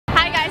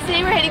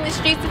hitting the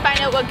streets to find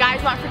out what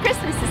guys want for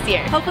Christmas this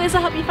year. Hopefully this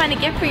will help you find a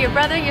gift for your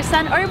brother, your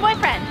son, or your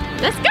boyfriend.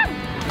 Let's go!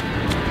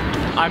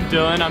 I'm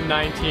Dylan, I'm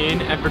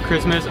 19, and for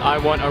Christmas I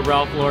want a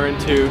Ralph Lauren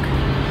toque.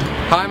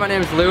 Hi, my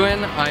name is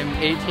Lewin. I'm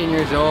 18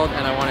 years old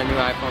and I want a new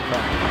iPhone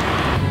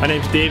 5. My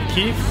name's Dave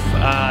Keefe.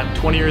 I'm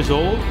 20 years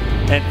old,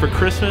 and for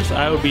Christmas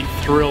I would be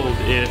thrilled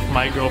if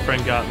my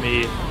girlfriend got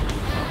me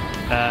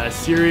a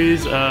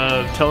series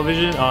of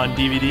television on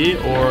DVD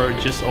or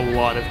just a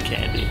lot of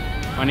candy.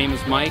 My name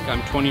is Mike.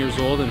 I'm 20 years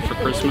old, and for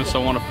Christmas I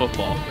want a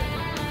football.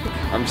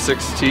 I'm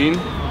 16,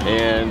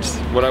 and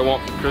what I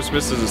want for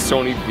Christmas is a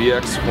Sony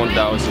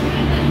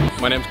VX1000.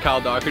 My name's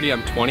Kyle Doherty.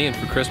 I'm 20, and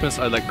for Christmas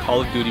I'd like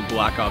Call of Duty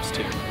Black Ops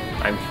 2.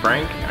 I'm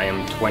Frank. I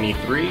am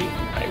 23.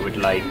 I would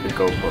like the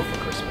GoPro for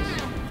Christmas.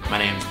 My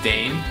name's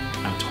Dane.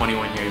 I'm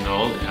 21 years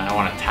old, and I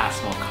want a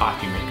Tassimo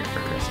coffee maker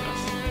for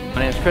Christmas.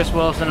 My name's Chris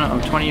Wilson.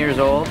 I'm 20 years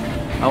old.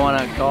 I want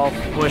a golf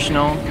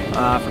Bushnell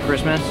for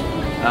Christmas.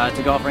 It's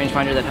a golf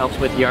rangefinder that helps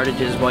with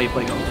yardages while you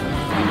play golf.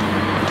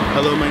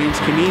 Hello, my name's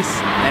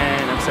Kenise,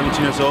 and I'm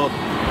 17 years old,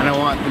 and I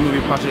want the movie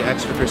Project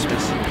X for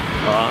Christmas.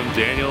 I'm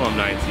Daniel, I'm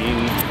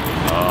 19.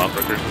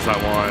 For Christmas I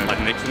want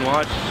a Nixon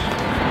watch.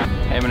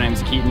 Hey, my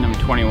name's Keaton, I'm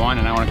 21,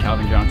 and I want a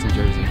Calvin Johnson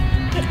jersey.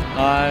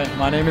 Hi,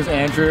 my name is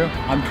Andrew,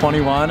 I'm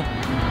 21,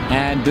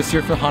 and this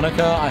year for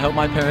Hanukkah, I hope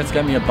my parents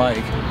get me a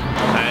bike.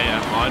 Hi,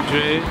 I'm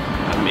Andre,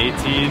 I'm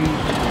 18.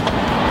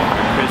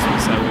 For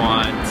Christmas I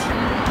want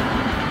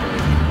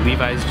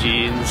Levi's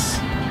jeans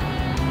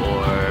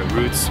or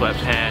Roots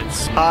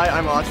sweatpants. Hi,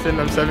 I'm Austin,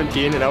 I'm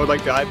 17, and I would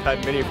like the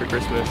iPad mini for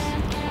Christmas.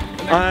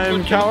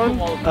 I'm Callum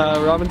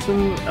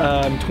Robinson,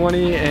 I'm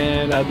 20,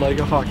 and I'd like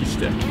a hockey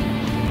stick.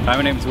 Hi,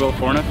 my name is Will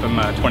Forniff,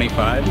 I'm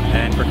 25,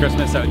 and for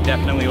Christmas I would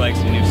definitely like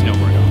some new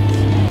snowboard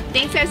goggles.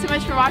 Thanks guys so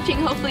much for watching.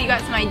 Hopefully you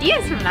got some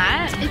ideas from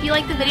that. If you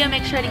liked the video,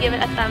 make sure to give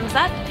it a thumbs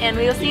up, and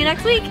we will see you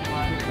next week.